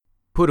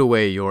Put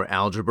away your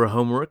algebra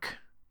homework,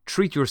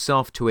 treat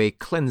yourself to a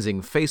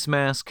cleansing face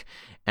mask,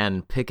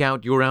 and pick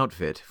out your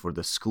outfit for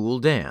the school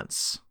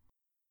dance.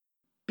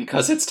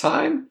 Because it's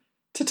time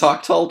to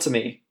talk tall to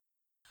me.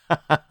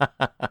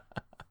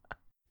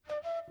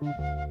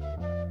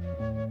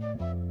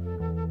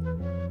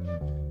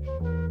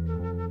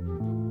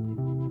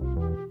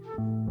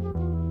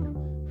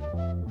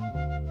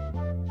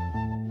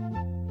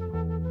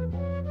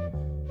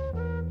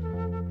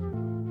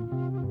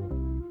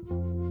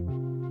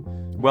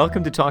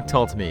 Welcome to Talk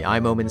Tall to Me.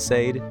 I'm Omen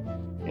Said.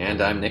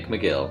 And I'm Nick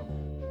McGill.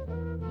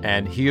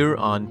 And here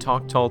on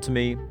Talk Tall to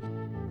Me,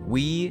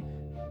 we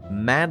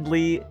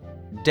madly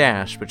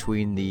dash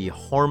between the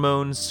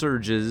hormone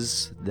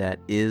surges that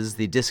is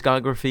the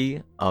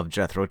discography of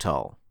Jethro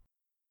Tull.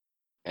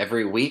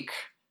 Every week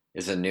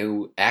is a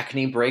new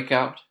acne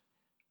breakout,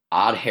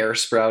 odd hair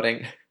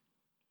sprouting,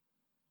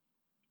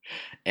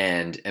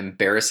 and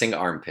embarrassing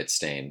armpit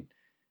stain.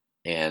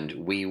 And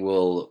we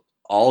will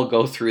all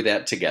go through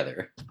that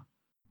together.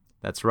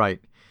 That's right.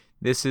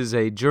 This is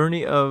a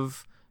journey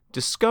of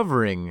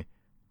discovering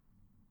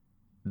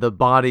the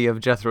body of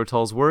Jethro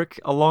Tull's work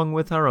along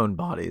with our own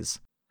bodies.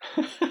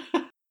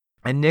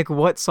 And Nick,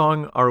 what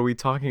song are we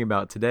talking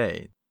about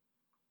today?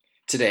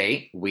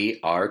 Today, we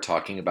are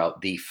talking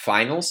about the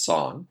final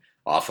song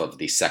off of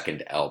the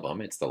second album.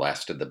 It's the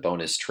last of the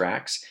bonus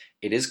tracks.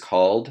 It is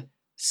called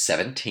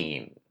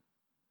 17.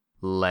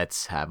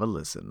 Let's have a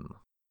listen.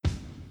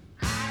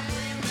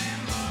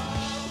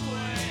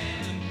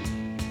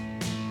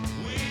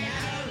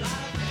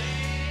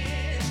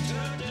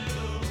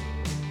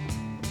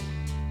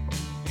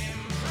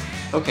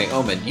 Okay,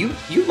 Omen, you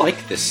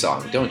like this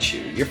song, don't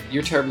you?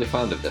 You're terribly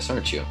fond of this,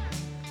 aren't you?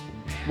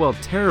 Well,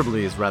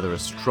 terribly is rather a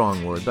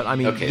strong word, but I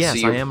mean, okay,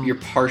 yes, so I am. You're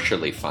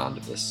partially fond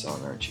of this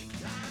song, aren't you?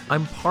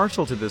 I'm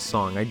partial to this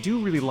song. I do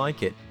really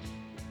like it.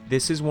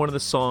 This is one of the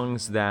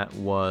songs that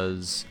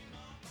was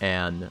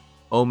an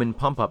Omen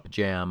pump-up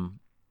jam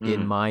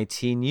in my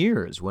teen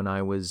years when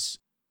I was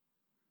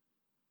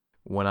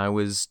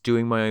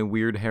doing my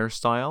weird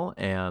hairstyle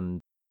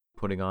and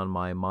putting on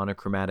my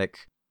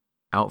monochromatic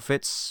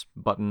outfits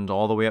buttoned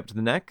all the way up to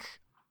the neck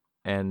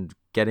and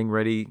getting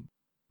ready,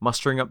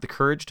 mustering up the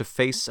courage to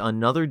face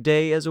another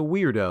day as a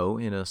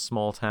weirdo in a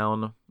small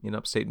town in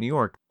upstate New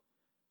York.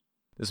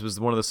 This was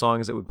one of the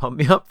songs that would pump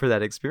me up for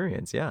that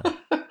experience, yeah.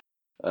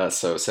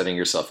 So setting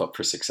yourself up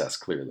for success,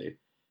 clearly.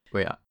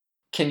 Well, yeah.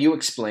 Can you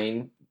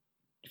explain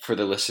for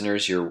the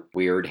listeners your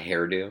weird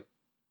hairdo?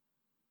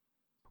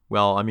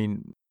 Well, I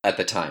mean, at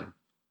the time.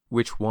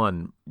 Which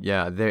one?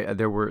 Yeah,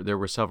 there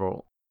were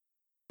several.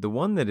 The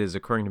one that is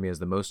occurring to me as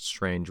the most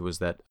strange was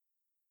that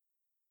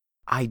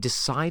I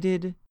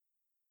decided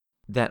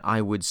that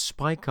I would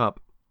spike up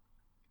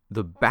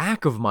the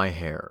back of my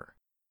hair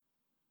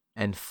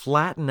and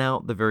flatten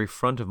out the very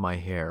front of my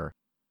hair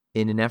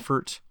in an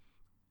effort,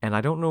 and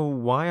I don't know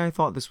why I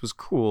thought this was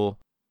cool,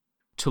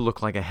 to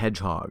look like a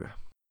hedgehog.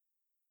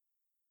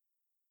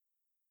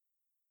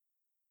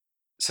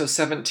 So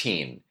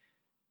 17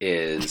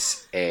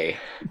 is a...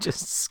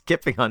 Just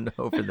skipping on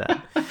over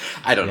that.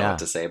 I don't know what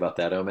to say about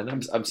that, Omen.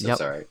 I'm so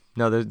sorry.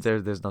 No,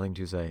 there's nothing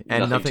to say.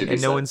 And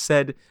no one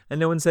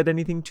said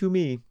anything to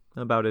me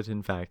about it,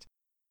 in fact.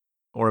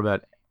 Or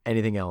about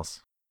anything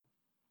else.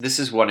 This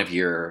is one of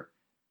your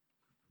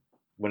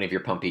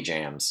pumpy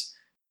jams.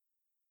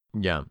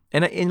 Yeah.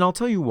 And I'll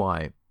tell you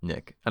why,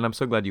 Nick, and I'm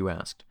so glad you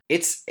asked.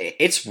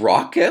 It's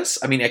raucous.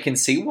 I mean, I can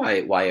see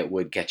why it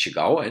would get you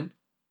going.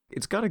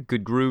 It's got a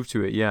good groove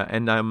to it, yeah.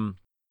 And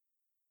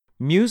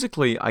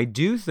musically, I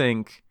do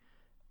think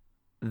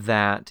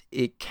that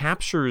it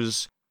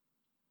captures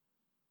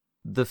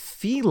the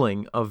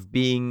feeling of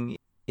being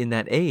in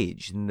that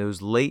age, in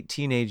those late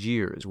teenage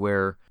years,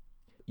 where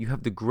you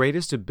have the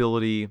greatest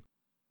ability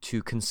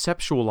to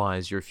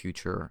conceptualize your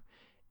future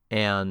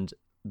and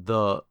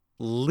the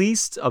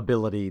least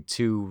ability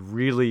to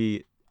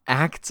really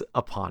act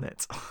upon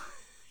it.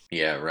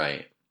 Yeah,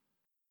 right.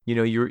 You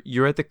know,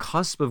 you're at the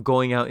cusp of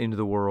going out into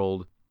the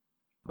world,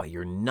 but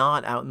you're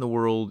not out in the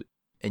world.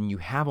 And you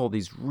have all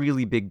these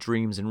really big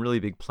dreams and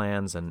really big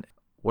plans. And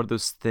what are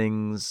those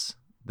things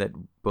that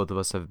both of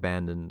us have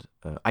abandoned?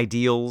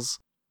 Ideals.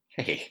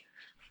 Hey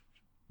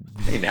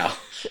now.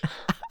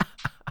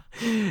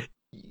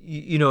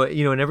 you know,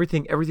 and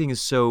everything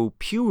is so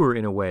pure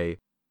in a way.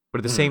 But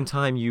at the same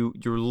time, you're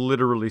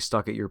literally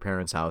stuck at your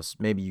parents' house.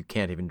 Maybe you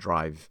can't even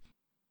drive.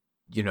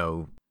 You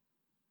know,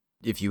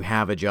 if you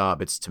have a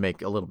job, it's to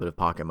make a little bit of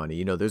pocket money.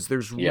 You know,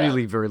 there's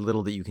really very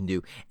little that you can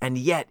do. And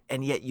yet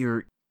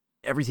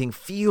everything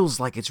feels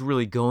like it's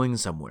really going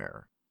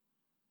somewhere.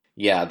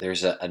 Yeah,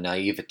 there's a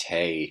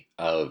naivete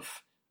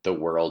of the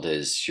world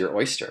is your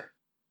oyster.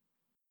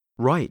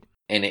 Right.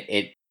 And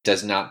it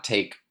does not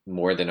take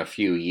more than a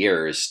few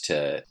years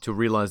to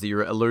realize that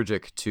you're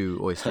allergic to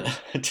oysters.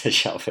 To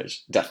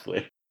shellfish,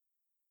 definitely.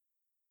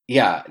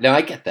 Yeah, no,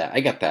 I get that.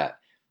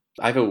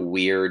 I have a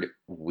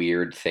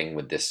weird thing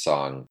with this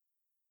song.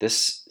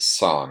 This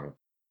song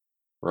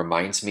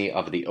reminds me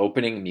of the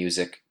opening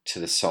music to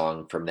the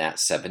song from That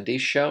 70s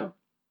Show.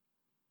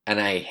 And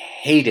I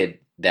hated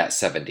that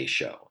 '70s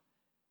show.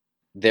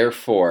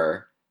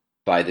 Therefore,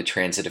 by the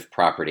transitive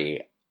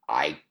property,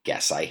 I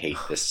guess I hate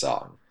this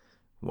song.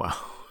 Wow.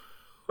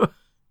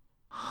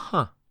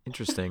 Huh.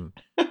 Interesting.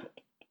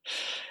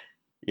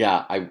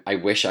 Yeah, I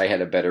wish I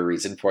had a better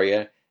reason for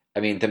you. I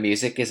mean, the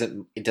music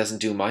it doesn't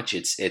do much.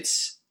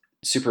 It's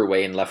super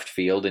way in left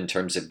field in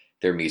terms of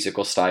their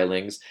musical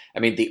stylings. I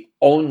mean, the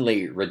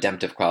only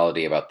redemptive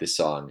quality about this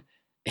song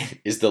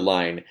is the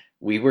line,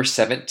 "We were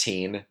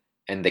 17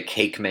 and the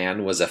cake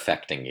man was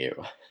affecting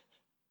you."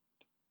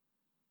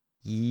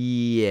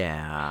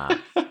 Yeah.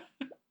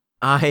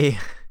 I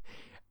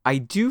I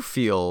do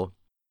feel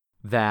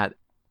that,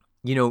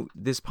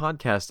 this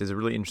podcast is a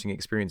really interesting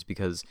experience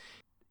because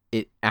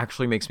it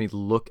actually makes me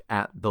look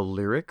at the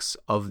lyrics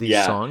of these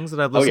Yeah. songs that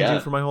I've Oh listened to yeah.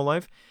 for my whole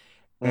life.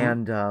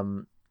 Mhm.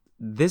 And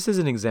this is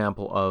an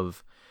example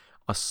of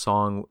a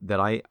song that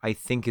I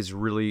think is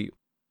really,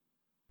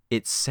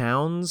 it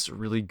sounds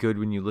really good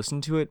when you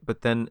listen to it,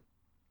 but then,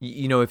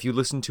 if you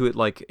listen to it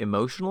like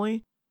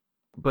emotionally,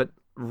 but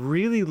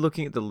really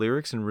looking at the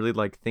lyrics and really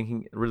like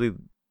thinking, really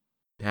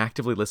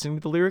actively listening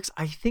to the lyrics,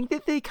 I think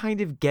that they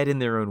kind of get in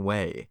their own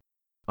way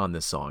on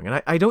this song.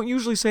 And I don't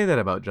usually say that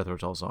about Jethro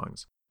Tull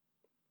songs.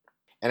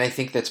 And I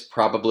think that's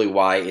probably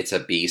why it's a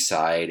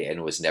B-side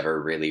and was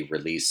never really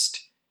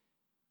released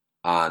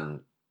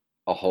on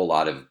a whole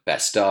lot of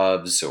best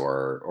ofs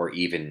or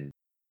even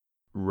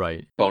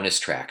Right. bonus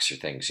tracks or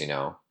things, you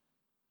know?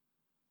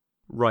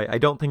 Right. I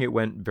don't think it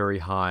went very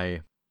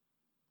high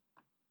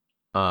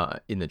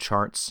in the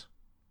charts,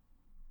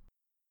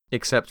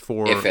 except If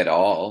for at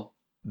all.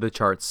 the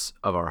charts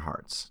of our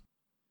hearts.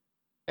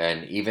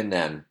 And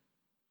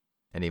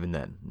And even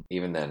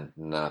then,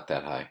 not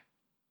that high.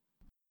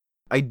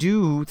 I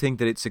do think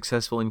that it's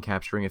successful in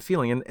capturing a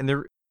feeling.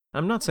 And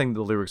I'm not saying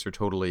the lyrics are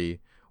totally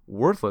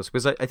worthless,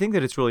 because I think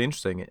that it's really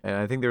interesting. And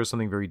I think there's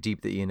something very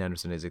deep that Ian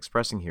Anderson is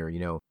expressing here.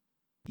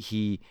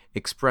 He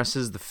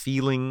expresses the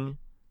feeling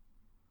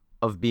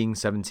of being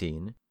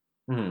 17,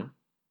 Mm-hmm.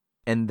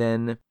 and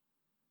then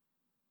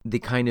the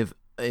kind of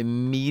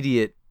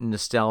immediate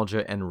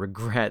nostalgia and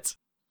regret,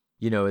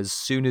 as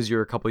soon as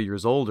you're a couple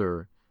years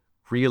older,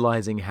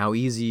 realizing how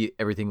easy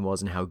everything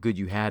was and how good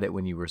you had it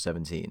when you were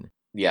 17.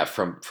 Yeah,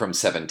 from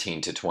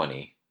 17 to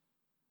 20.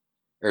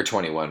 Or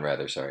 21,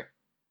 rather, sorry.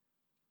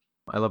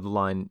 I love the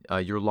line,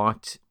 you're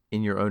locked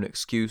in your own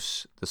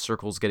excuse. The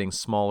circle's getting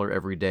smaller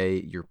every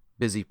day. You're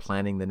busy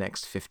planning the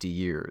next 50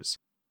 years.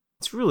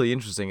 It's really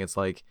interesting. It's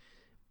like,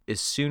 as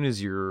soon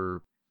as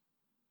you're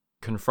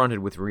confronted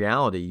with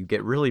reality, you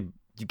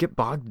get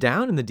bogged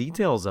down in the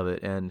details of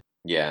it. And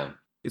Yeah.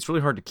 it's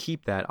really hard to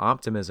keep that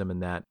optimism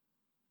and that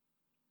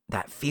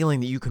feeling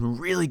that you can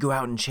really go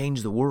out and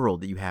change the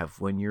world that you have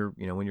when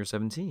you're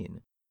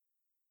 17.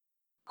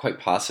 Quite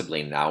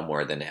possibly now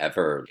more than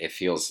ever, it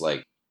feels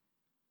like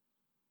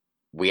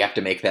we have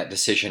to make that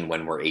decision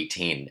when we're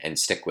 18 and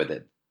stick with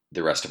it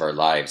the rest of our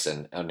lives.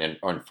 And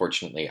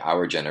unfortunately,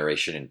 our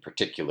generation in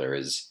particular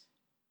is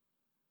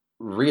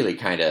really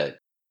kind of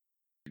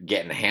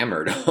getting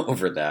hammered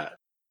over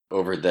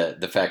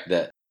the fact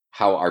that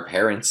how our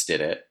parents did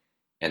it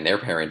and their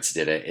parents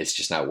did it, it's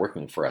just not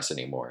working for us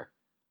anymore.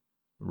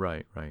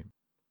 Right.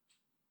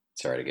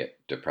 Sorry to get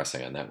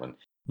depressing on that one.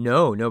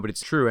 No, but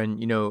it's true.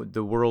 And,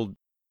 the world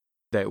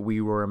that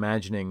we were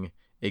imagining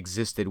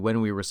existed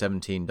when we were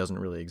 17 doesn't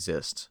really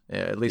exist,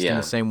 at least in Yeah.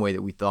 the same way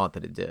that we thought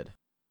that it did.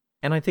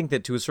 And I think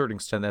that to a certain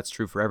extent, that's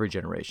true for every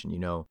generation,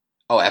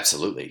 Oh,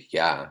 absolutely.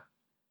 Yeah.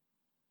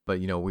 but,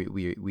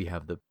 we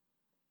have the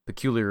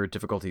peculiar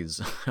difficulties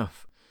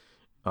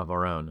of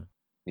our own.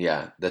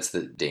 Yeah. That's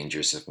the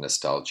dangers of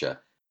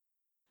nostalgia.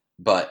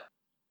 But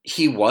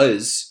he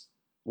was,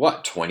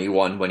 what,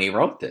 21 when he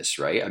wrote this,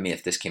 right? I mean,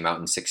 if this came out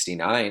in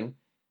 69,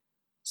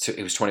 so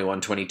it was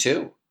 21,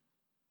 22.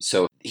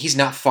 So he's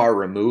not far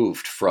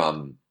removed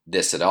from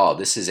this at all.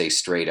 This is a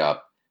straight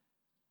up,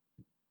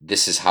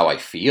 this is how I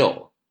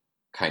feel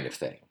kind of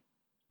thing.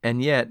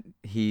 And yet,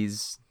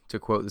 he's, to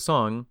quote the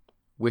song,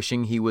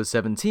 wishing he was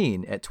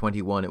 17. At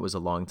 21, it was a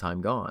long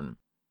time gone.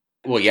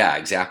 Well, yeah,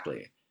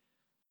 exactly.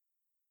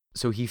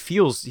 So he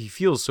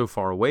feels so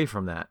far away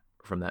from that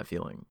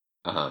feeling.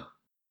 Uh-huh.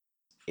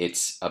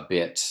 It's a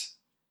bit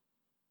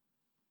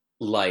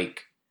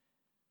like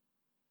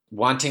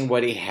wanting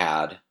what he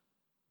had,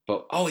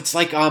 but it's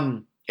like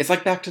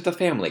Back to the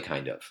Family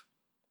kind of.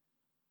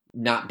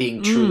 Not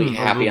being truly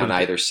happy on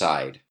either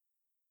side.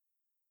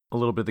 A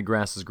little bit the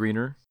grass is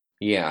greener.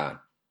 Yeah.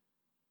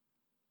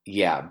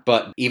 Yeah,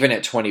 but even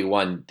at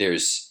 21,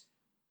 there's,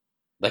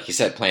 like you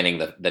said, planning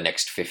the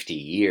next 50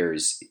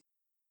 years,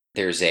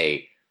 there's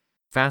a...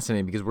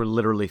 Fascinating, because we're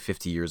literally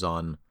 50 years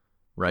on,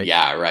 right?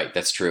 Yeah, right,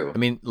 that's true. I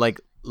mean,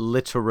 like,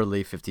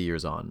 literally 50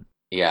 years on.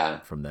 Yeah.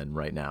 From then,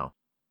 right now.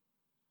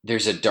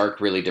 There's a dark,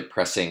 really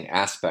depressing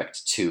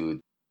aspect to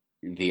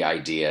the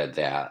idea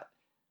that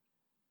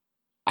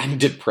I'm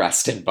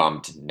depressed and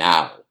bummed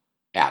now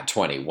at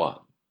 21.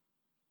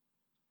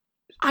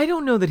 I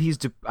don't know that he's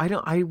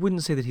I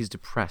wouldn't say that he's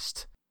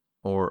depressed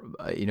or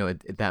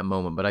at that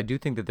moment, but I do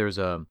think that there's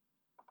I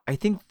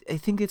think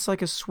it's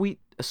like a sweet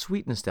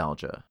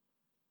nostalgia.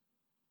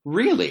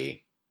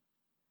 Really?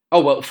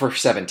 Oh, well, for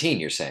 17,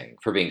 you're saying,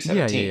 for being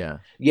Yeah, 17. yeah,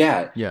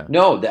 Yeah. yeah.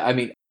 No, I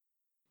mean,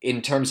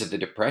 in terms of the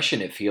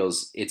depression, it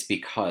feels it's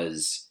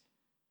because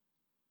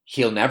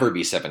he'll never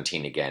be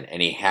 17 again,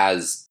 and he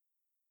has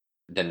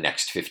the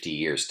next 50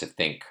 years to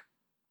think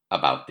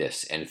about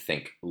this and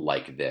think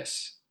like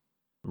this.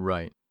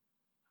 Right.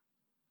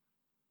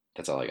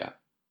 That's all I got.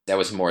 That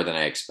was more than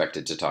I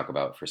expected to talk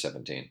about for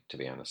 17, to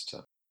be honest.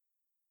 So.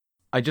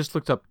 I just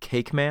looked up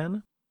Cake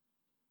Man,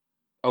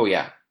 Oh,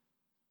 yeah.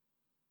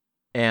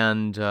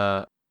 and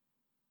I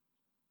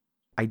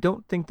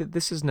don't think that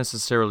this is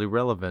necessarily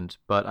relevant,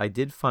 but I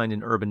did find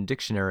an Urban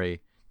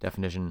Dictionary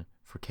definition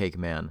for Cake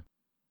Man.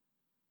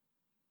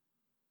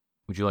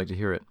 Would you like to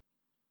hear it?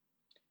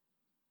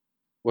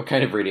 What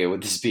kind of radio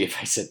would this be if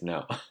I said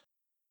no?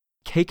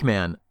 Cake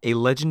Man, a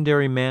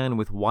legendary man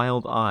with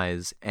wild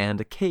eyes and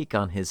a cake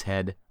on his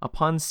head.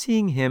 Upon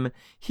seeing him,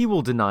 he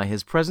will deny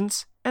his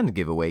presence and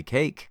give away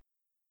cake.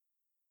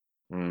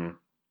 Mm,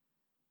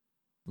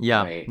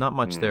 Yeah, not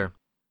much there.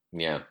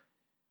 Yeah.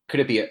 Could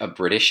it be a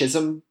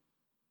Britishism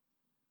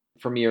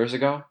from years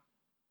ago?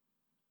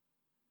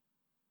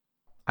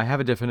 I have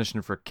a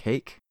definition for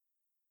cake.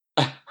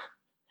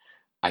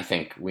 I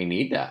think we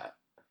need that.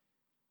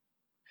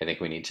 I think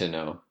we need to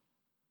know.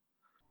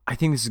 I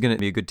think this is going to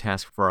be a good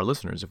task for our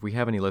listeners. If we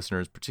have any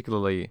listeners,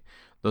 particularly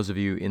those of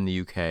you in the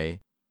UK,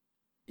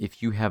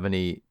 if you have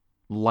any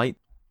light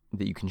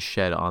that you can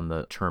shed on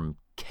the term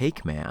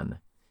cake man,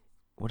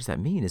 what does that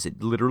mean? Is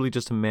it literally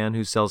just a man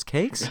who sells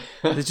cakes?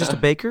 Is it just a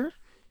baker?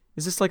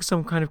 Is this like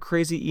some kind of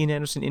crazy Ian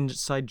Anderson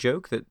inside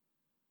joke that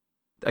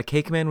a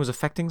cake man was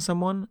affecting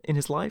someone in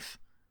his life?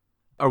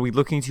 Are we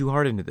looking too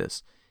hard into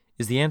this?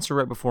 Is the answer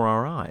right before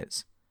our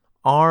eyes?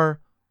 Are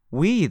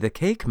we the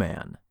cake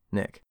man,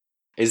 Nick?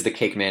 Is the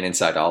cake man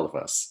inside all of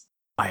us?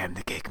 I am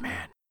the cake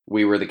man.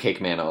 We were the cake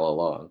man all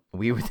along.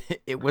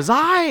 It was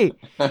I.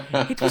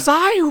 It was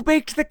I who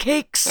baked the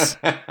cakes.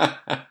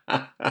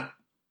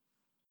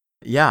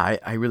 Yeah,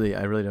 I really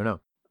don't know.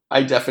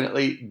 I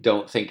definitely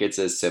don't think it's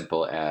as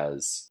simple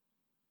as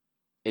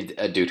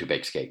a dude who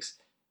bakes cakes.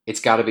 It's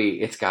got to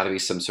be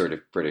some sort of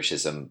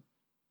Britishism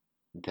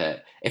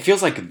that it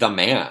feels like the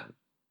man,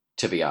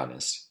 to be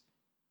honest.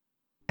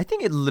 I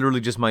think it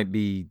literally just might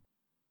be.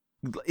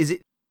 Is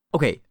it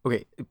okay?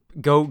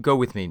 Go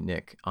with me,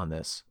 Nick, on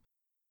this.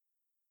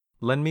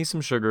 Lend me some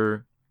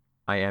sugar.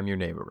 I am your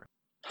neighbor.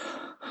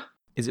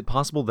 Is it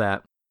possible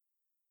that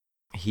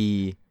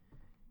he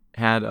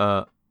had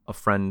a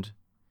friend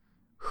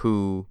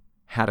who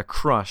had a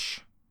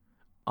crush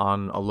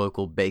on a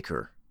local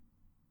baker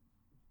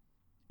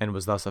and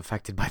was thus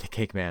affected by the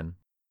cake man?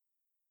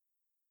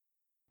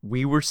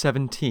 We were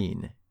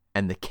 17,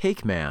 and the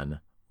cake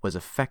man was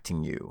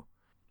affecting you.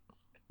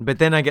 But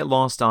then I get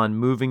lost on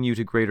moving you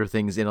to greater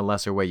things in a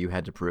lesser way you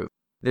had to prove.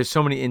 There's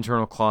so many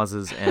internal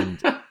clauses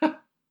and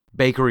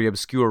bakery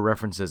obscure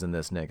references in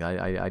this, Nick.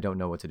 I don't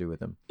know what to do with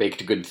them.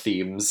 Baked good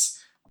themes.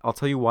 I'll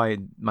tell you why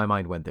my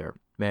mind went there.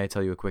 May I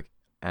tell you a quick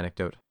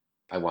anecdote?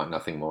 I want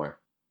nothing more.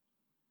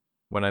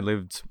 When I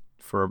lived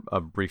for a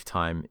brief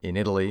time in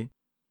Italy,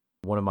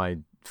 one of my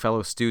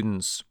fellow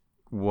students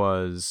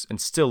was and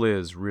still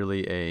is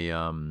really a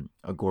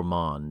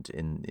gourmand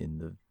in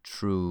the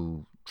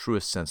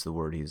truest sense of the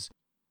word.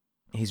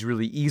 He's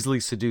really easily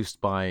seduced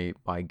by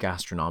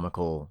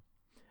gastronomical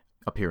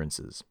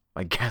appearances,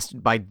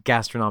 by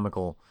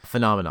gastronomical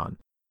phenomenon.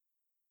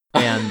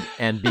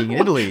 And being in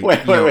Italy,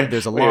 wait,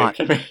 there's a lot.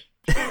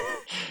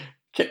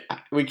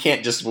 We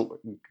can't just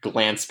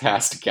glance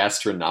past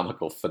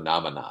gastronomical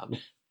phenomenon.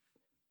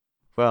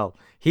 Well,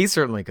 he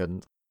certainly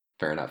couldn't.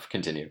 Fair enough.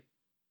 Continue.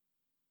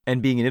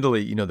 And being in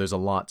Italy, there's a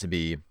lot to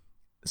be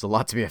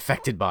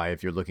affected by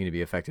if you're looking to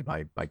be affected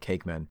by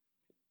cake men.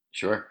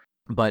 Sure.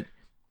 But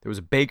there was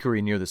a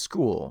bakery near the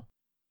school,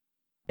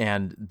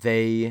 and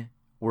they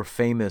were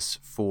famous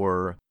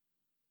for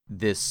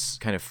this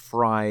kind of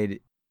fried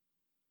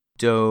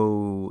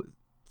dough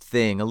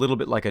thing, a little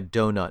bit like a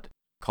donut,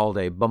 called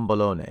a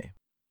bombolone.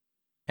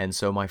 And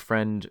so my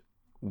friend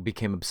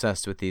became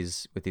obsessed with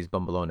these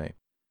bombolone.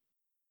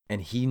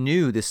 And he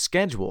knew the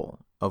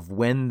schedule of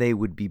when they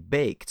would be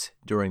baked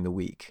during the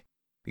week,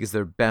 because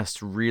they're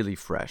best really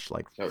fresh,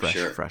 like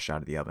fresh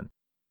out of the oven.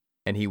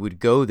 And he would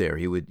go there.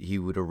 He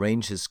would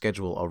arrange his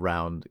schedule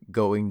around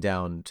going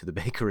down to the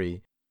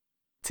bakery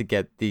to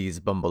get these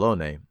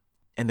bombolone.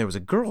 And there was a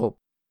girl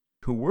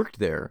who worked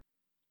there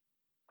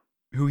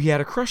who he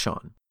had a crush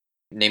on.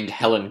 Named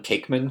Helen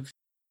Cakeman?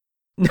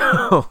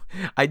 No,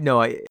 I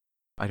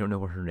don't know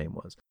what her name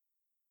was.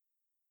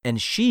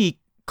 And she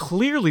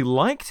clearly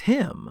liked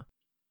him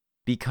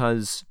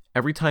because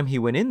every time he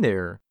went in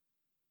there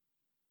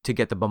to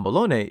get the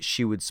bombolone,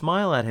 she would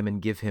smile at him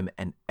and give him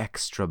an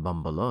extra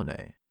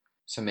bombolone.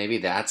 So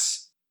maybe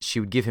she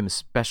would give him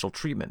special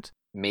treatment.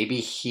 Maybe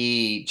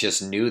he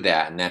just knew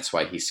that, and that's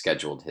why he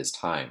scheduled his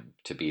time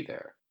to be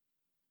there.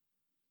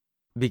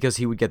 Because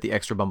he would get the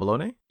extra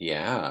bombolone?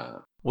 Yeah.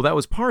 Well, that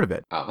was part of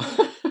it.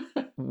 Oh.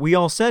 We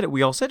all said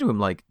to him,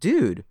 like,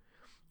 dude,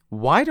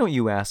 why don't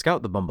you ask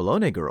out the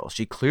bombolone girl?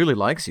 She clearly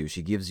likes you.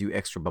 She gives you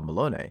extra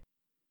bombolone.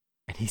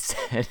 And he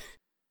said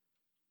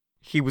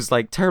he was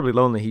like terribly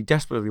lonely. He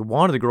desperately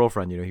wanted a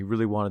girlfriend. He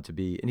really wanted to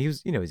be, and he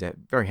was, he's a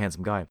very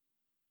handsome guy,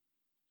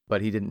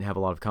 but he didn't have a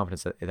lot of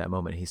confidence at that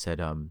moment. He said,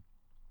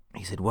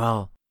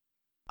 well,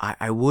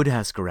 I would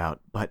ask her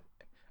out, but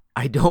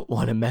I don't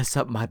want to mess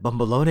up my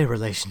Bumbalone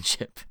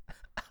relationship.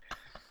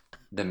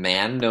 The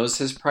man knows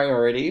his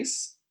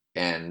priorities,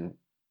 and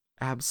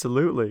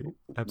Absolutely.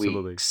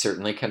 we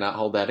certainly cannot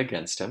hold that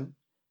against him.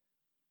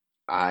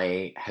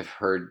 I have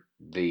heard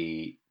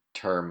the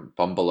term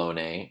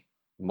Bumbalone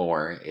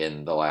more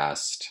in the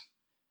last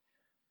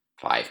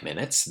 5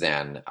 minutes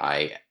than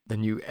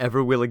you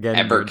ever will again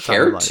ever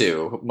cared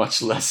to,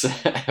 much less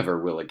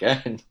ever will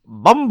again.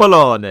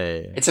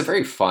 Bumbalone. It's a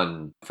very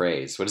fun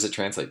phrase. What does it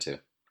translate to?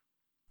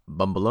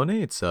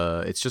 Bumbalone?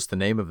 It's just the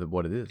name of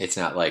what it is. It's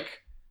not like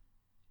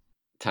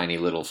tiny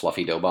little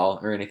fluffy dough ball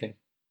or anything.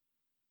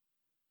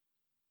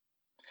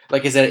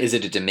 Like, is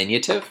it a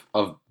diminutive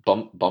of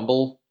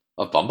Bumble?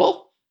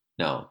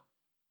 No.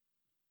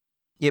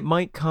 It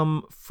might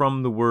come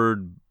from the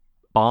word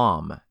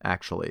bomb,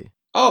 actually.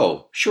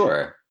 Oh,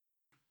 sure.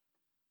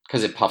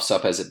 Because it puffs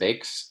up as it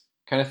bakes,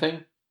 kind of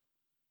thing.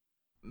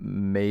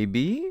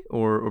 Maybe,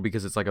 or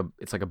because it's like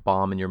a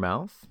bomb in your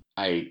mouth.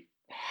 I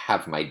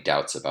have my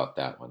doubts about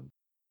that one.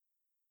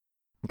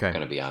 Okay, I'm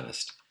gonna be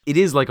honest. It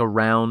is like a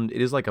round.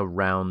 It's like a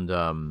round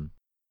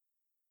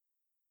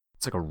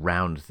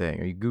thing.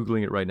 Are you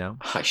Googling it right now?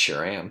 I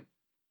sure am.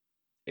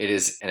 It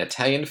is an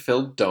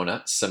Italian-filled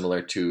donut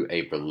similar to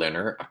a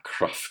Berliner, a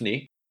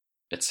Krofny,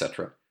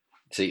 etc.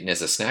 It's eaten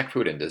as a snack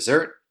food and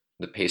dessert.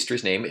 The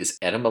pastry's name is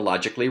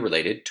etymologically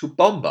related to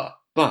bomba,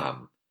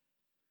 bomb.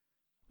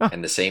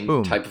 And the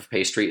same type of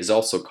pastry is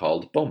also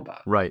called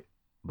bomba. Right,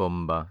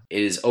 bomba.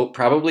 It is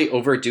probably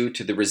overdue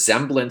to the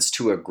resemblance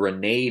to a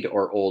grenade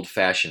or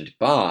old-fashioned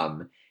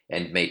bomb,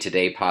 and may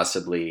today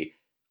possibly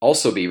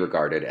also be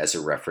regarded as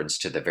a reference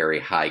to the very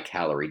high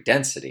calorie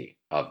density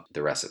of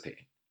the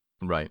recipe.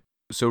 Right.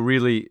 So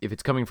really, if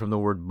it's coming from the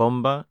word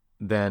bomba,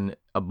 then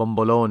a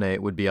bombolone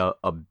would be a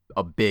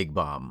big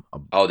bomb.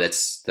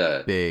 That's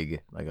the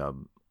big, like a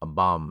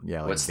bomb.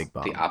 Yeah, like what's a big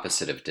bomb. The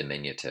opposite of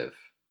diminutive?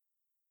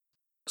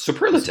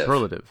 Superlative.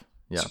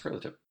 Yeah.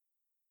 Superlative.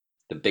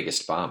 The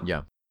biggest bomb.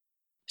 Yeah.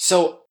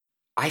 So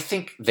I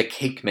think the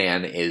Cake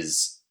Man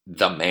is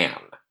the man.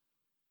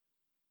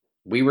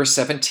 We were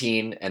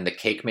 17 and the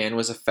Cake Man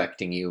was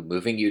affecting you,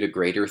 moving you to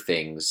greater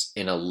things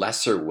in a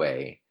lesser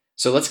way.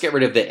 So let's get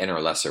rid of the in or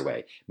lesser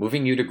way.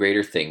 Moving you to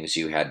greater things,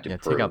 you had to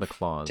prove. Take out the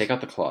clause. Take out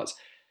the clause.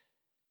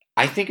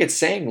 I think it's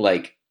saying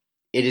like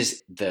it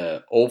is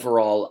the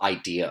overall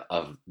idea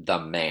of the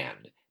man.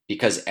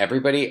 Because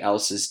everybody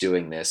else is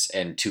doing this,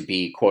 and to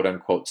be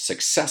quote-unquote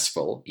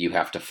successful, you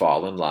have to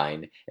fall in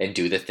line and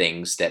do the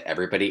things that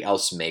everybody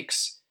else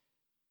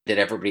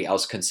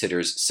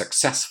considers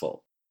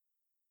successful.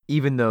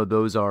 Even though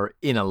those are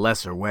in a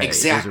lesser way.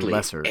 Exactly. Those are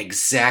lesser.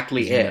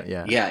 Exactly it.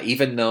 Yeah,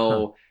 even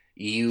though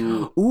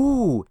you...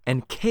 Ooh,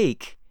 and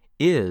cake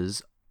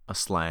is a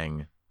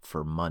slang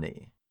for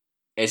money.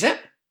 Is it?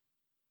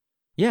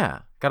 Yeah.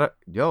 I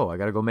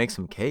gotta go make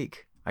some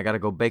cake. I gotta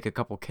go bake a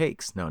couple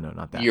cakes. No,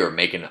 not that. You're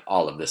making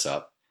all of this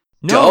up.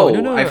 No,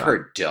 dough. No. I've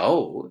heard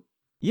dough.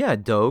 Yeah,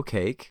 dough,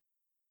 cake.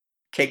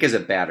 Cake is a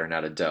batter,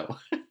 not a dough.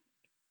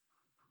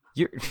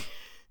 You're...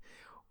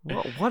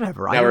 Well,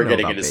 whatever. Now we're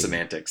getting into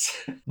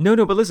semantics.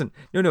 No, but listen.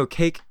 No.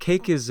 Cake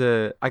is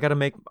I gotta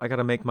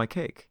make my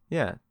cake.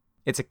 Yeah,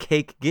 it's a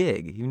cake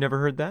gig. You never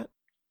heard that?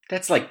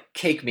 That's like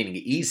cake meaning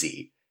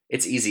easy.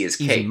 It's easy as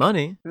cake. Easy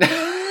money.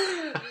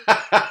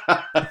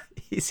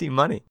 Easy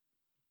money.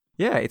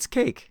 Yeah, it's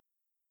cake.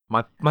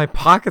 My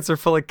pockets are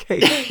full of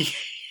cake.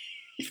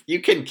 If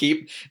you can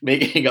keep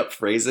making up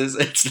phrases,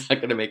 it's not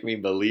going to make me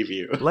believe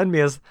you. Lend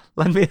me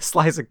a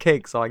slice of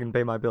cake so I can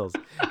pay my bills.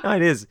 No,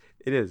 it is.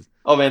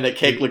 Oh man, that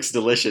cake looks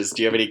delicious.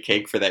 Do you have any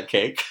cake for that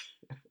cake?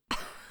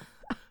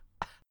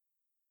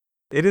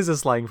 It is a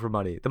slang for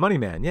money. The money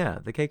man, yeah,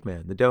 the cake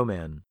man, the dough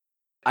man.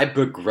 I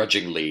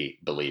begrudgingly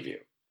believe you.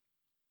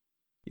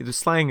 Yeah, the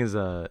slang is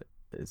a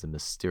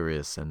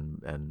mysterious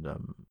and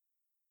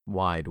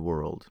wide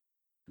world.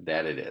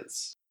 That it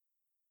is.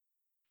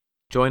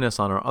 Join us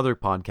on our other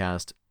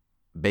podcast,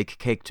 Bake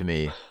Cake to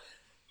Me,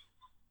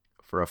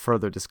 for a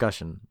further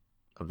discussion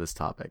of this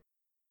topic.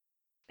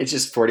 It's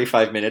just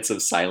 45 minutes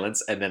of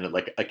silence and then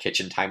like a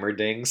kitchen timer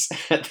dings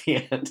at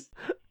the end.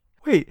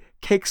 Wait,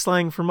 cake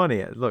slang for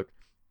money. Look,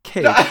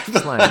 cake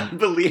slang. I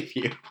believe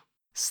you.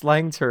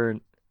 Slang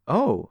term.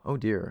 Oh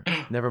dear.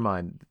 Never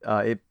mind.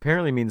 It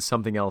apparently means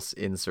something else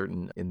in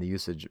the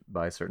usage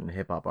by certain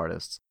hip hop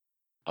artists.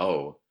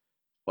 Oh,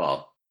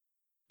 well.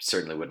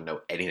 Certainly wouldn't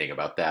know anything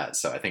about that,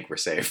 so I think we're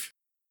safe.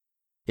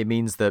 It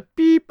means the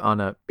beep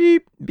on a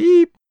beep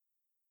beep.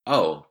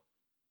 Oh,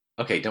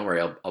 okay. Don't worry,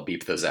 I'll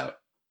beep those out.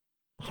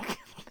 Thank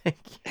you.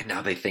 And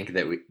now they think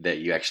that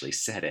you actually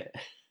said it.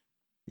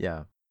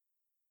 Yeah.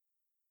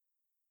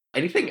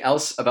 Anything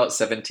else about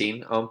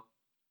 17?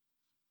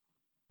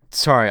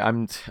 Sorry,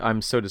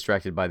 I'm so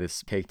distracted by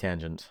this cake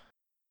tangent.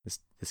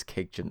 This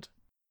cake gent.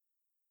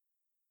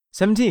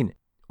 17.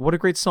 What a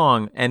great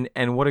song,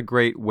 and what a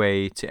great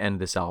way to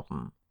end this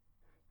album.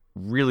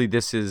 Really,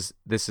 this is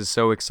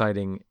so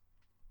exciting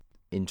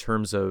in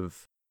terms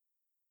of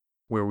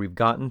where we've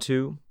gotten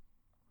to.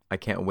 I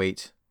can't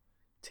wait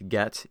to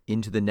get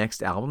into the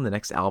next album. The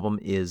next album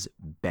is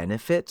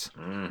Benefit,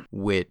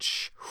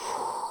 which...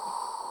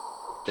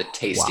 The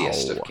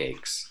tastiest wow. of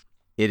cakes.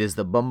 It is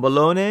the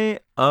Bombolone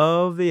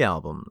of the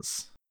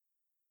albums.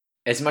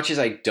 As much as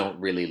I don't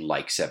really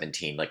like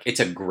 17, like, it's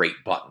a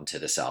great button to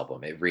this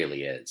album. It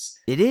really is.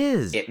 It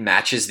is. It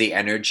matches the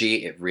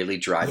energy. It really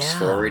drives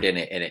forward, and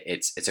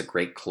it's a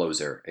great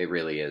closer. It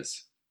really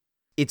is.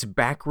 It's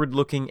backward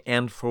looking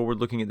and forward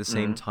looking at the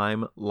same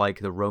time,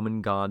 like the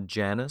Roman god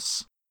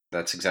Janus.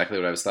 That's exactly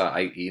what I was thought.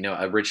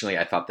 Originally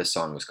I thought this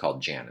song was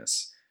called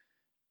Janus.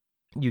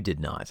 You did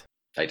not.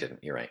 I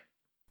didn't. You're right.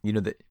 You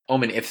know that.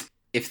 Omen, if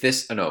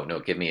this,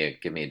 no, give me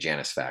a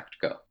Janus fact.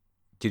 Go.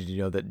 Did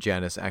you know that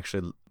Janus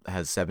actually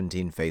has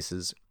 17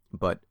 faces,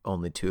 but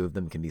only 2 of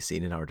them can be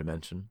seen in our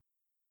dimension?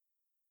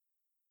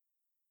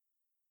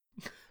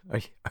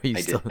 Are you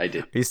still? I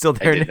did. Are you still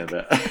there, I did Nick?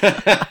 know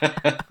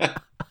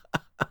that.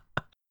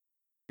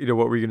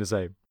 What were you going to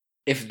say?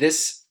 If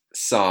this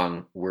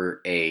song were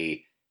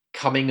a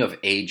coming of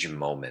age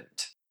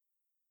moment,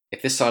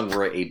 if this song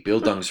were a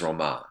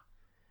Bildungsroman,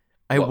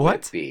 what would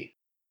it be?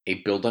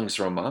 A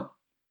Bildungsroman?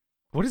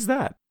 What is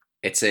that?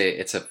 It's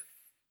a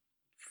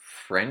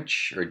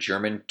French or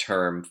German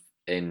term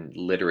in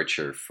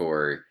literature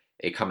for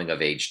a coming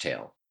of age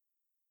tale.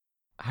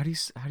 How do you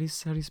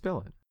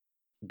spell it?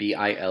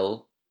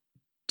 Bildungsroman.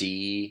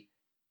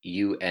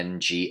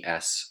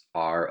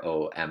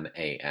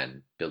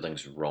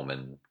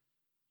 Bildungsroman.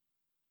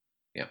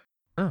 Yeah.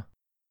 Oh.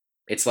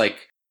 It's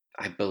like,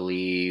 I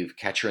believe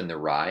Catcher in the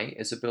Rye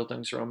is a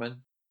Bildungsroman.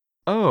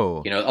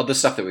 Oh. All the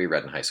stuff that we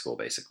read in high school,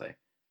 basically.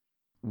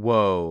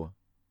 Whoa.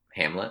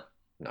 Hamlet?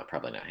 No,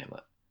 probably not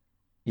Hamlet.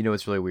 You know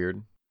what's really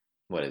weird?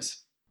 What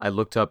is? I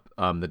looked up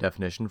the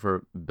definition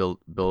for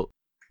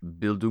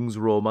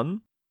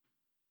Bildungsroman.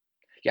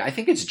 Yeah, I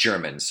think it's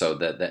German, so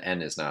the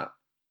N is not...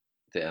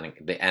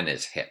 The N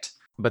is hit.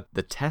 But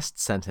the test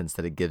sentence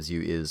that it gives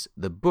you is,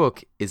 the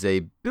book is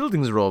a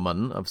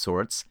Bildungsroman of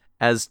sorts,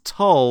 as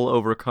Tull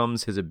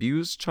overcomes his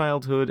abused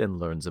childhood and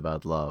learns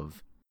about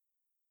love.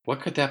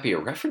 What could that be a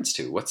reference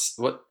to?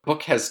 What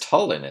book has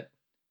Tull in it?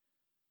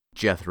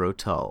 Jethro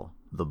Tull,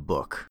 the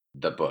book.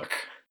 The book.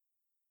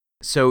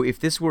 So if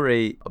this were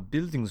a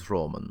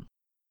Bildungsroman...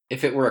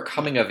 If it were a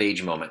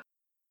coming-of-age moment,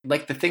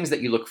 like the things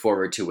that you look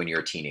forward to when you're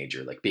a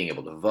teenager, like being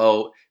able to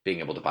vote, being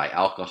able to buy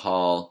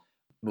alcohol,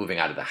 moving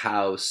out of the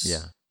house.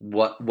 Yeah.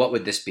 What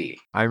would this be?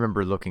 I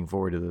remember looking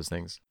forward to those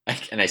things.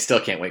 And I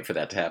still can't wait for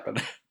that to happen.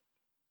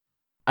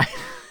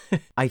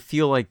 I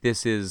feel like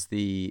this is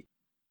the...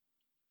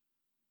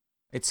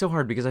 It's so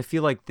hard because I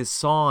feel like this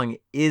song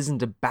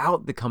isn't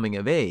about the coming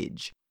of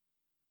age.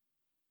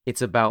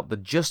 It's about the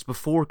just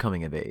before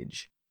coming of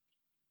age.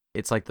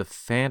 It's like the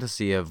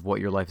fantasy of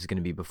what your life is going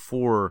to be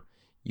before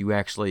you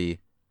actually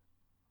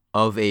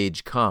of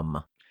age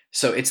come.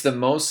 So it's the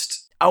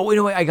most... Oh, wait,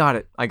 I got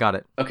it.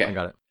 Okay. I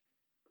got it.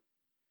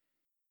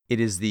 It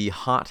is the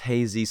hot,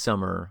 hazy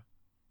summer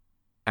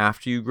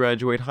after you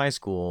graduate high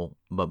school,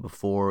 but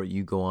before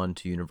you go on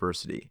to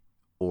university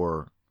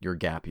or your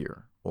gap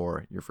year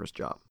or your first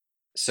job.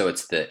 So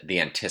it's the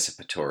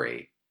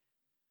anticipatory.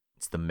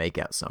 It's the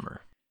makeout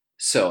summer.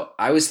 So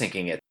I was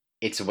thinking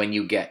it's when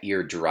you get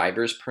your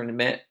driver's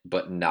permit,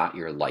 but not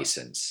your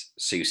license.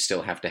 So you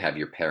still have to have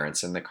your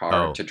parents in the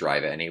car to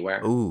drive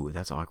anywhere. Ooh,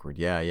 that's awkward.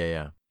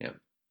 Yeah.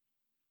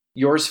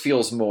 Yours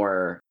feels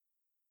more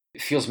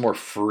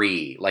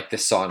free. Like the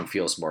song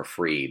feels more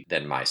free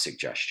than my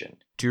suggestion.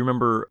 Do you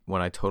remember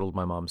when I totaled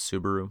my mom's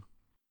Subaru?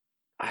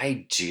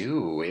 I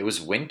do. It was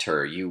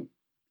winter. You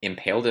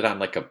impaled it on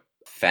like a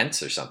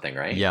fence or something,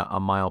 right? Yeah, a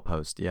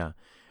milepost. Yeah,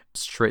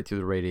 straight through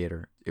the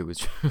radiator. It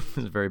was it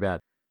was very bad.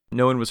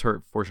 No one was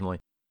hurt, fortunately.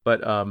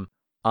 But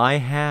I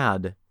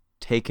had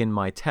taken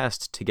my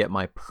test to get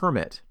my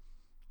permit,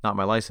 not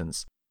my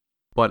license.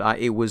 But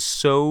it was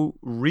so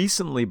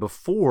recently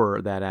before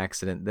that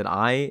accident that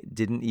I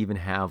didn't even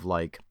have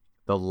like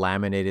the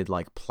laminated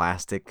like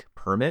plastic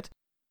permit.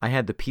 I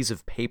had the piece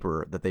of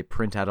paper that they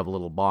print out of a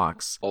little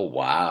box. Oh,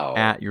 wow.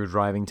 At your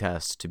driving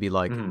test to be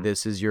like,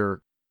 this is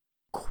your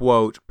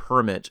quote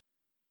permit,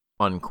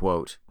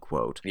 unquote,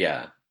 quote.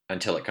 Yeah,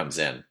 until it comes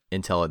in.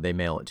 Until they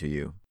mail it to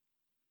you.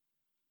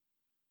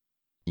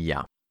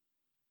 Yeah.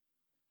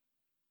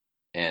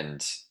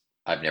 And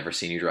I've never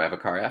seen you drive a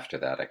car after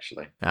that,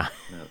 actually. No.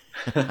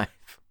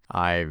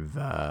 I've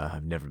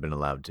never been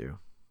allowed to.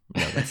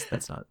 No,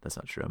 that's not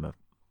true. I'm a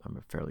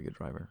fairly good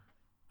driver.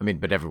 I mean,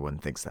 but everyone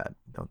thinks that,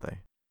 don't they?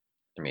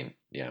 I mean,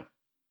 yeah.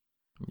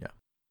 Yeah.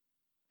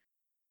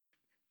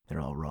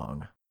 They're all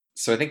wrong.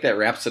 So I think that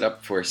wraps it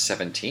up for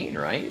 17,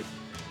 right?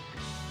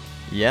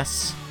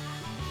 Yes.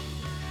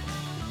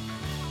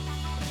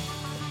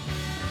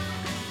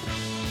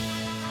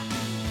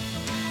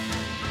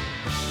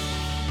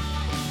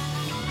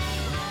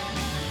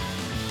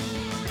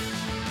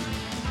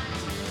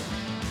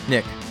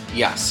 Nick.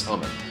 Yes,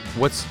 Omen.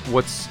 What's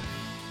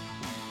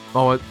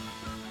Oh,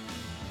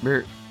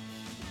 brr,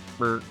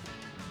 brr.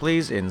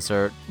 Please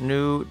insert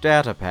new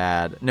data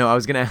pad. No, I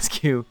was gonna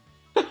ask you.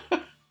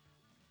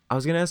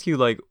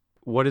 Like,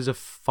 what is a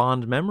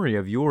fond memory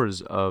of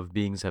yours of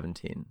being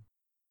 17?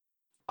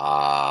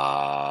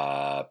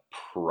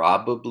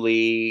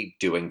 Probably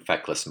doing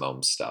Feckless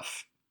Momes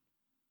stuff.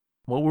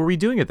 What were we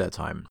doing at that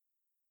time?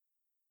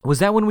 Was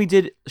that when we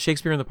did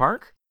Shakespeare in the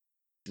Park?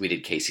 We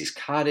did Casey's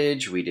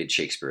Cottage. We did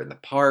Shakespeare in the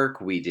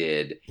Park. We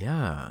did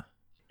Yeah.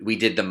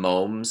 the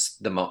Momes,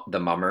 the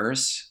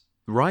Mummers.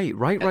 Right.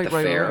 At the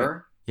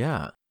fair.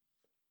 Yeah.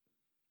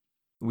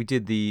 We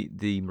did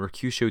the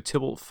Mercutio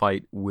Tybalt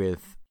fight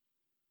with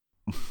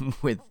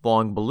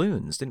long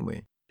balloons, didn't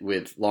we?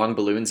 With long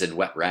balloons and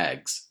wet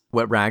rags.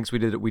 Wet rags. We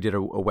did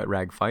a wet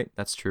rag fight.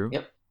 That's true.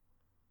 Yep.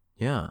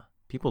 Yeah.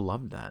 People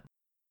loved that.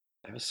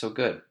 That was so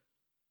good.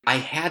 I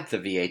had the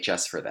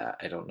VHS for that.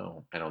 I don't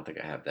know. I don't think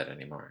I have that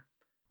anymore.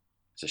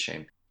 It's a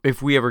shame.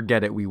 If we ever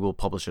get it, we will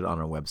publish it on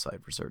our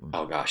website for certain.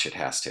 Oh gosh, it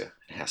has to.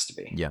 It has to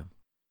be. Yeah.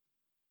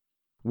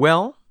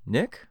 Well,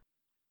 Nick?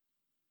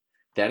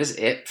 That is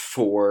it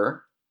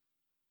for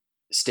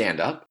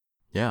stand-up.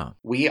 Yeah.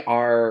 We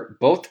are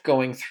both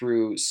going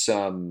through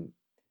some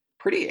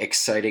pretty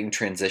exciting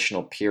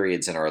transitional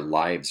periods in our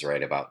lives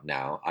right about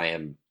now. I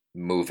am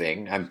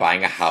moving. I'm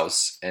buying a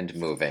house and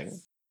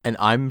moving. And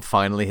I'm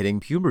finally hitting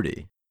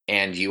puberty.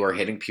 And you are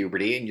hitting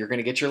puberty and you're going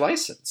to get your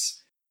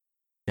license.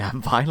 Yeah,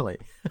 finally.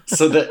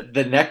 So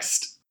the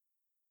next...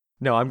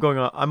 No,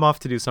 I'm off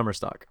to do summer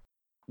stock.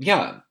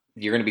 Yeah,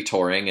 you're going to be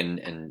touring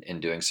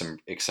and doing some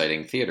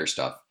exciting theater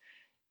stuff.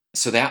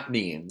 So that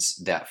means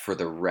that for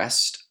the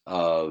rest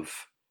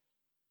of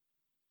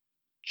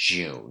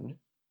June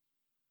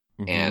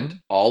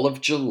and all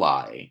of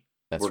July,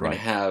 we're going to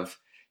have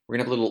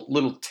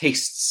little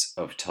tastes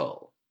of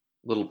Tull,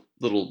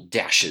 little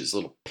dashes,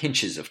 little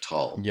pinches of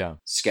Tull,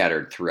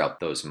 scattered throughout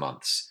those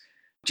months.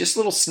 Just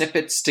little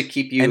snippets to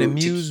keep you... An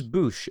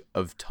amuse-bouche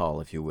of Tull,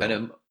 if you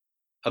will.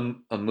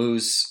 An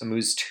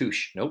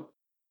amuse-touche. Nope.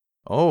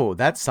 Oh,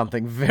 that's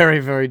something very,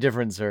 very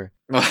different, sir.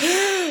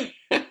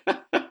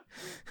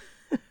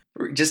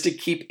 Just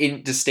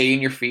to stay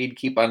in your feed,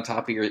 keep on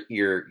top of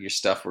your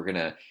stuff. We're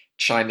gonna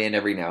chime in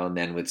every now and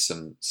then with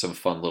some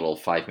fun little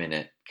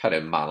 5-minute kind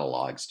of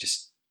monologues,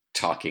 just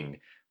talking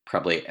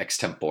probably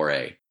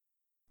extempore.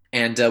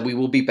 And we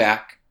will be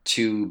back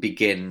to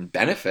begin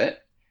Benefit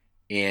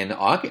in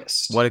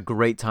August. What a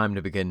great time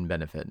to begin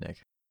Benefit,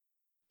 Nick.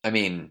 I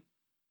mean,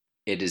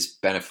 it is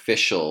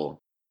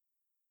beneficial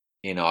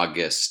in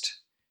August.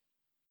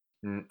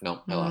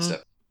 No, I lost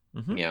it.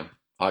 Mm-hmm. Yeah,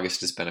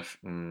 August is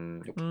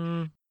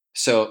nope.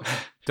 So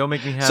don't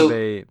make me have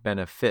a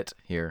benefit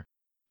here.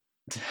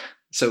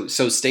 So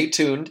stay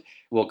tuned.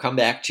 We'll come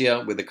back to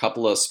you with a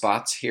couple of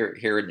spots here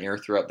and there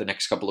throughout the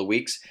next couple of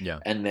weeks. Yeah.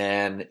 And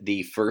then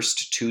the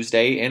first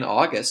Tuesday in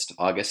August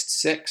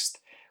 6th,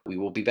 we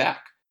will be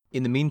back.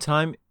 In the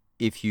meantime,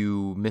 if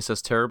you miss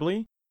us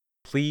terribly,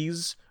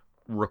 please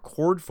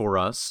record for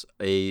us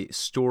a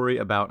story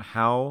about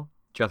how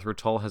Jethro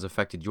Tull has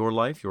affected your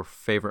life, your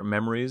favorite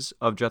memories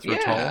of Jethro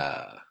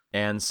Tull,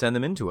 and send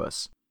them in to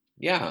us.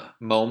 Yeah,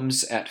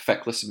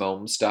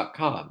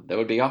 momes@fecklessmomes.com. That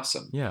would be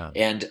awesome. Yeah.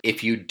 And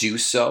if you do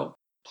so,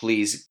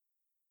 please,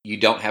 you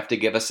don't have to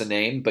give us a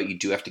name, but you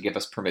do have to give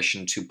us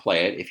permission to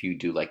play it if you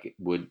do like it,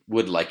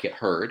 would like it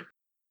heard.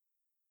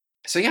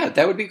 So yeah,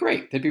 that would be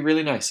great. That'd be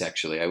really nice,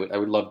 actually. I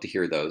would love to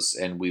hear those,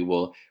 and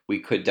we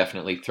could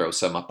definitely throw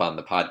some up on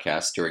the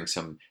podcast during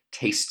some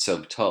Tastes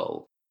of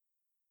Tull.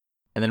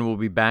 And then we'll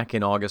be back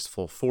in August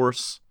full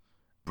force.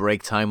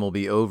 Break time will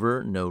be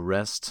over. No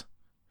rest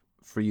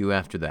for you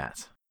after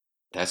that.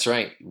 That's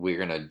right. We're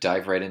going to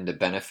dive right into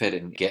Benefit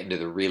and get into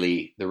the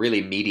really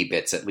meaty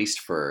bits, at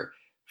least for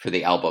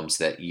the albums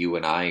that you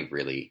and I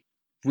really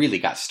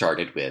got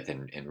started with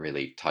and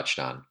really touched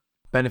on.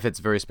 Benefit's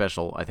very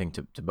special, I think,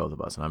 to both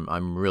of us, and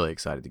I'm really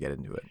excited to get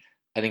into it.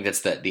 I think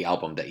that's the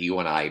album that you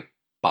and I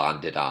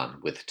bonded on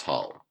with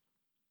Tull.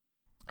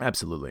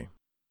 Absolutely.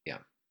 Yeah.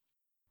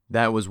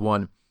 That was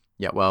one.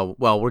 Yeah, well,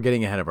 we're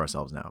getting ahead of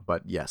ourselves now,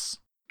 but yes.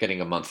 Getting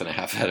a month and a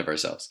half ahead of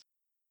ourselves.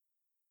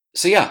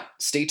 So yeah,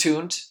 stay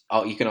tuned.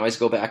 You can always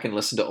go back and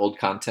listen to old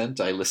content.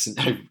 I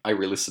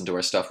re-listen to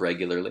our stuff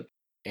regularly.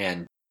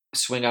 And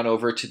swing on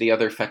over to the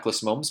other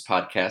Feckless Momes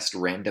podcast,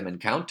 Random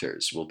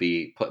Encounters. We'll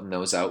be putting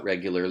those out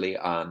regularly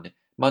on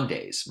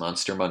Mondays,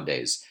 Monster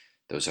Mondays.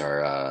 Those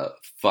are a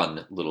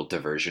fun little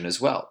diversion as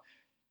well.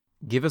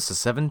 Give us a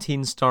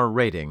 17-star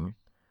rating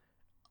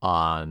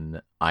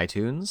on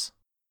iTunes.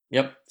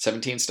 Yep,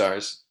 17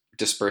 stars,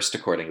 dispersed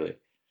accordingly.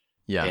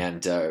 Yeah.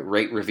 And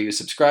rate, review,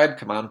 subscribe.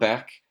 Come on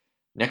back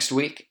next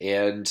week,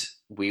 and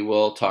we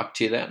will talk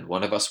to you then.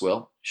 One of us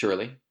will,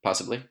 surely,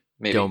 possibly,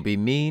 maybe. Don't be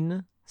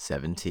mean,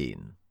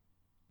 17.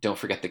 Don't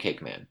forget the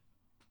cake man.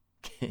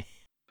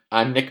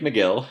 I'm Nick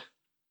McGill.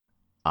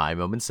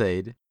 I'm Omen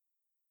Sade.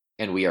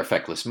 And we are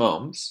Feckless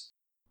Momes.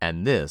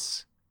 And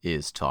this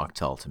is Talk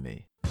Tull to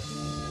Me.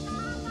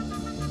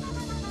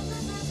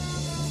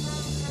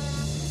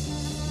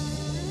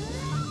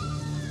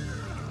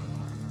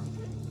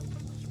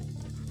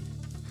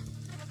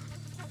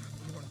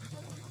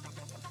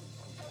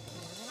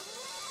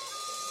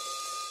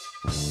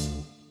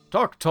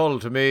 Talk Tull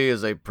to me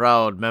is a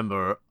proud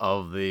member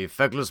of the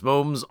Feckless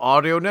Momes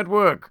audio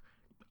network.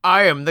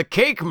 I am the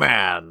Cake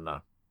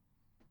Man.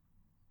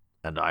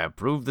 And I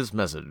approve this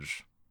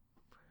message.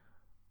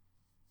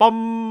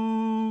 Bumbalone.